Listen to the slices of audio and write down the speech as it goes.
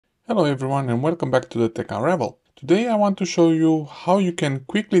Hello everyone and welcome back to the Tech Unravel. Today I want to show you how you can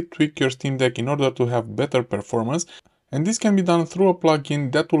quickly tweak your Steam Deck in order to have better performance, and this can be done through a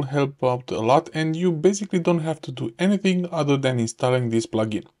plugin that will help out a lot, and you basically don't have to do anything other than installing this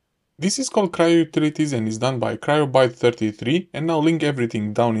plugin. This is called Cryoutilities and is done by Cryobyte33, and I'll link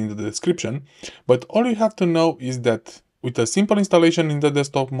everything down in the description, but all you have to know is that with a simple installation in the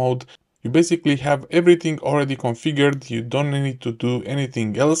desktop mode, you basically have everything already configured. You don't need to do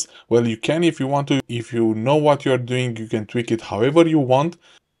anything else. Well, you can if you want to. If you know what you are doing, you can tweak it however you want.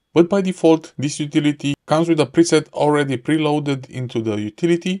 But by default, this utility comes with a preset already preloaded into the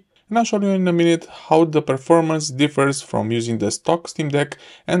utility. And I'll show you in a minute how the performance differs from using the stock Steam Deck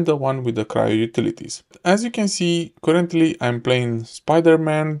and the one with the Cryoutilities. As you can see, currently I'm playing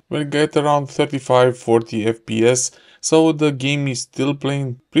Spider-Man. We'll get around 35-40 FPS. So the game is still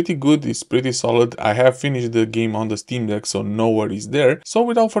playing pretty good, it's pretty solid. I have finished the game on the Steam Deck, so no worries there. So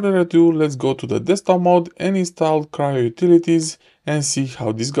without further ado, let's go to the desktop mode and install Cryoutilities and see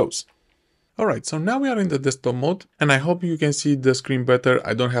how this goes. Alright, so now we are in the desktop mode and I hope you can see the screen better.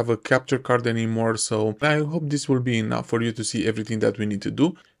 I don't have a capture card anymore, so I hope this will be enough for you to see everything that we need to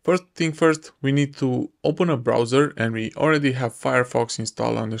do. First thing first, we need to open a browser, and we already have Firefox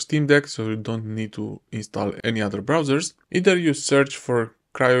installed on the Steam Deck, so you don't need to install any other browsers. Either you search for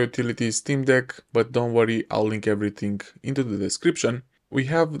Cryoutilities Steam Deck, but don't worry, I'll link everything into the description. We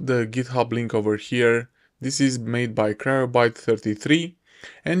have the GitHub link over here. This is made by Cryobyte33.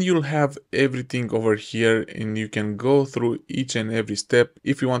 And you'll have everything over here, and you can go through each and every step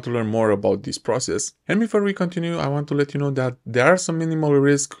if you want to learn more about this process. And before we continue, I want to let you know that there are some minimal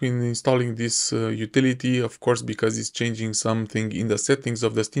risk in installing this utility, of course, because it's changing something in the settings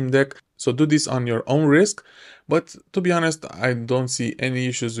of the Steam Deck. So do this on your own risk. But to be honest, I don't see any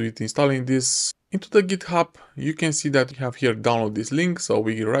issues with installing this. Into the GitHub, you can see that you have here download this link. So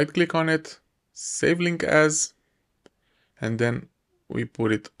we right click on it, save link as, and then we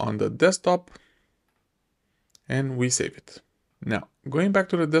put it on the desktop and we save it. Now, going back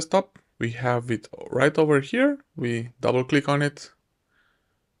to the desktop, we have it right over here. We double click on it,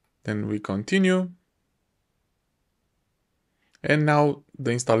 then we continue. And now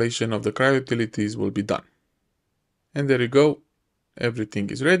the installation of the Cryoutilities will be done. And there you go. Everything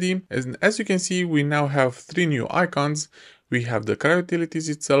is ready. As you can see, we now have three new icons. We have the Cryoutilities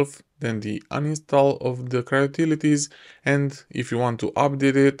itself, then the uninstall of the Cryoutilities, and if you want to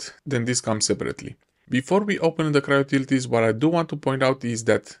update it, then this comes separately. Before we open the Cryoutilities, what I do want to point out is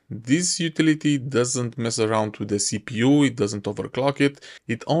that this utility doesn't mess around with the CPU, it doesn't overclock it,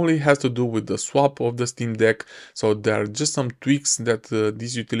 it only has to do with the swap of the Steam Deck, so there are just some tweaks that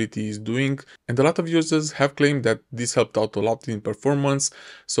this utility is doing, and a lot of users have claimed that this helped out a lot in performance,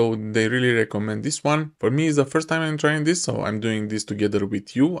 so they really recommend this one. For me, it's the first time I'm trying this, so I'm doing this together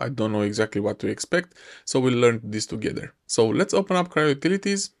with you. I don't know exactly what to expect, so we'll learn this together. So let's open up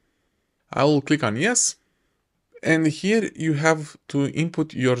Cryoutilities. I will click on yes, and here you have to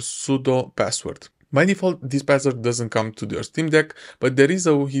input your sudo password. By default, this password doesn't come to your Steam Deck, but there is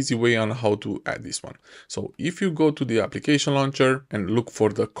an easy way on how to add this one. So if you go to the application launcher and look for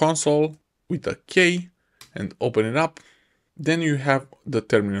the console with a K and open it up, then you have the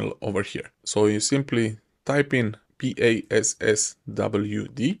terminal over here. So you simply type in PASSWD.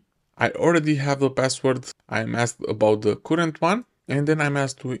 I already have the password. I'm asked about the current one. And then I'm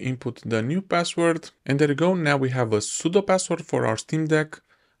asked to input the new password, and there you go. Now we have a sudo password for our Steam Deck.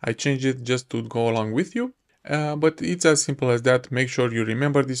 I changed it just to go along with you, but it's as simple as that. Make sure you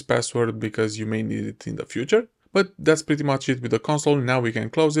remember this password because you may need it in the future. But that's pretty much it with the console. Now we can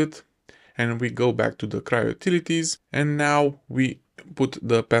close it and we go back to the Cryoutilities, and now we put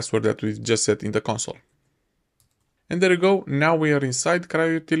the password that we just set in the console. And there you go. Now we are inside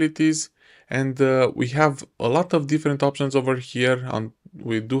Cryoutilities. And we have a lot of different options over here.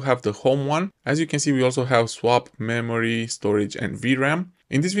 We do have the home one. As you can see, we also have swap, memory, storage, and VRAM.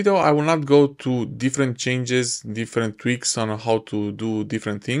 In this video, I will not go to different changes, different tweaks on how to do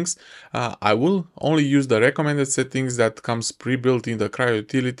different things. I will only use the recommended settings that comes pre-built in the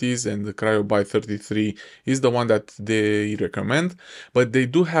Cryoutilities, and the Cryobyte33 is the one that they recommend. But they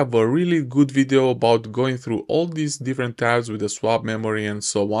do have a really good video about going through all these different tabs with the swap, memory, and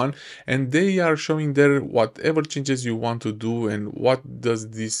so on. And they are showing there whatever changes you want to do and what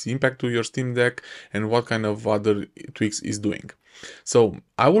does this impact to your Steam Deck and what kind of other tweaks is doing. So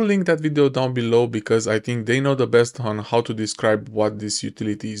I will link that video down below because I think they know the best on how to describe what this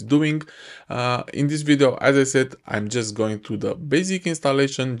utility is doing. In this video, as I said, I'm just going through the basic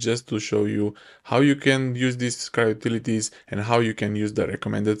installation just to show you how you can use these Cryoutilities and how you can use the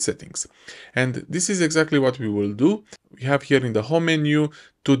recommended settings. And this is exactly what we will do. We have here in the home menu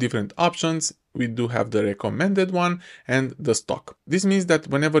two different options. We do have the recommended one and the stock. This means that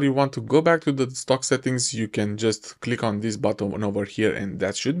whenever you want to go back to the stock settings, you can just click on this button over here and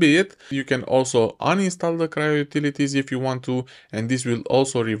that should be it. You can also uninstall the Cryoutilities if you want to, and this will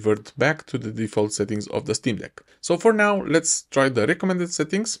also revert back to the default settings of the Steam Deck. So for now, let's try the recommended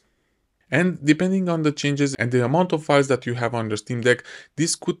settings. And depending on the changes and the amount of files that you have on your Steam Deck,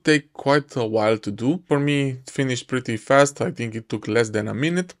 this could take quite a while to do. For me, it finished pretty fast. I think it took less than a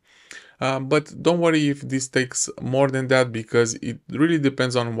minute. But don't worry if this takes more than that, because it really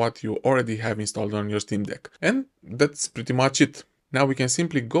depends on what you already have installed on your Steam Deck. And that's pretty much it. Now we can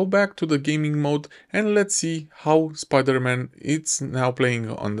simply go back to the gaming mode and let's see how Spider-Man is now playing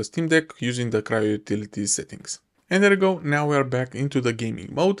on the Steam Deck using the Cryoutilities settings. And there we go, now we are back into the gaming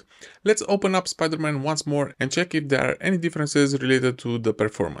mode. Let's open up Spider-Man once more and check if there are any differences related to the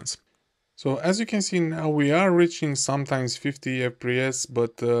performance. So as you can see now, we are reaching sometimes 50 FPS,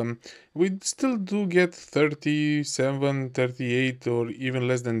 but we still do get 37, 38 or even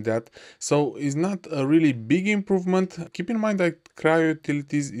less than that. So it's not a really big improvement. Keep in mind that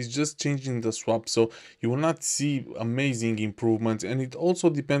Cryoutilities is just changing the swap, so you will not see amazing improvements, and it also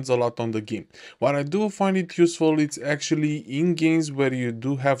depends a lot on the game. What I do find it useful, it's actually in games where you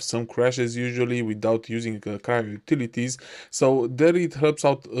do have some crashes usually without using Cryoutilities. So there it helps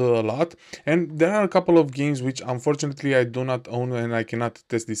out a lot. And there are a couple of games which unfortunately I do not own and I cannot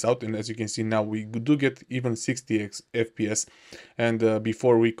test this out, and as you can see now we do get even 60 FPS, and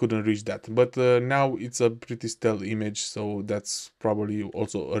before we couldn't reach that, but now it's a pretty still image, so that's probably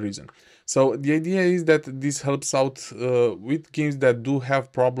also a reason. So the idea is that this helps out with games that do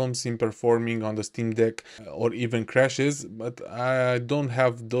have problems in performing on the Steam Deck or even crashes, but I don't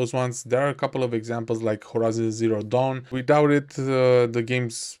have those ones. There are a couple of examples like Horizon Zero Dawn. Without it, the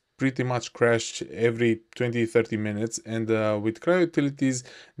game's pretty much crash every 20-30 minutes, and with Cryoutilities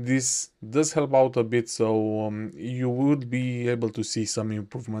this does help out a bit, so you would be able to see some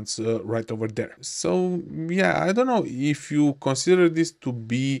improvements right over there. So yeah, I don't know if you consider this to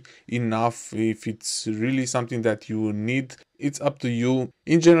be enough, if it's really something that you need. It's up to you.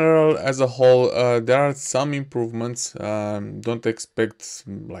 In general, as a whole, there are some improvements. Don't expect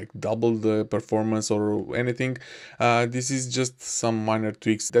like double the performance or anything. This is just some minor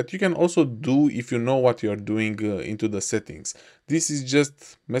tweaks that you can also do if you know what you're doing into the settings. This is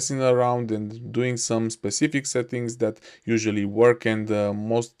just messing around and doing some specific settings that usually work, and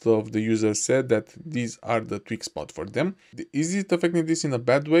most of the users said that these are the tweak spot for them. Is it affecting this in a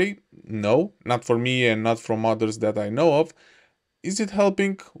bad way? No, not for me and not from others that I know of. Is it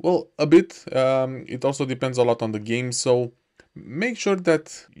helping? Well, a bit. It also depends a lot on the game, so make sure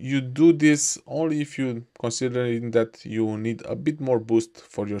that you do this only if you considering that you need a bit more boost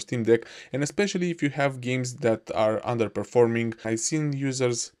for your Steam Deck, and especially if you have games that are underperforming. I've seen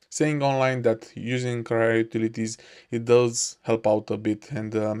users saying online that using Cryoutilities, it does help out a bit,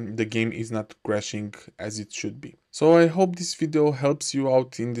 and the game is not crashing as it should be. So I hope this video helps you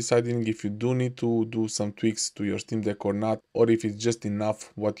out in deciding if you do need to do some tweaks to your Steam Deck or not, or if it's just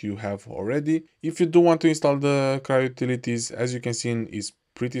enough what you have already. If you do want to install the Cryoutilities, as you can see, it's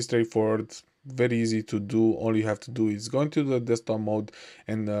pretty straightforward, very easy to do. All you have to do is go into the desktop mode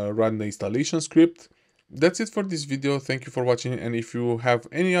and run the installation script. That's it for this video. Thank you for watching, and if you have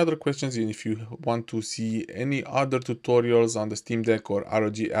any other questions and if you want to see any other tutorials on the Steam Deck or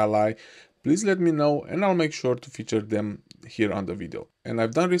ROG Ally, please let me know and I'll make sure to feature them here on the video. And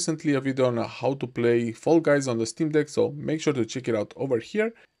I've done recently a video on how to play Fall Guys on the Steam Deck, so make sure to check it out over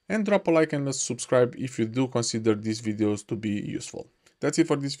here, and drop a like and a subscribe if you do consider these videos to be useful. That's it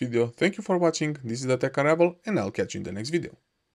for this video. Thank you for watching. This is the Tech Unravel, and I'll catch you in the next video.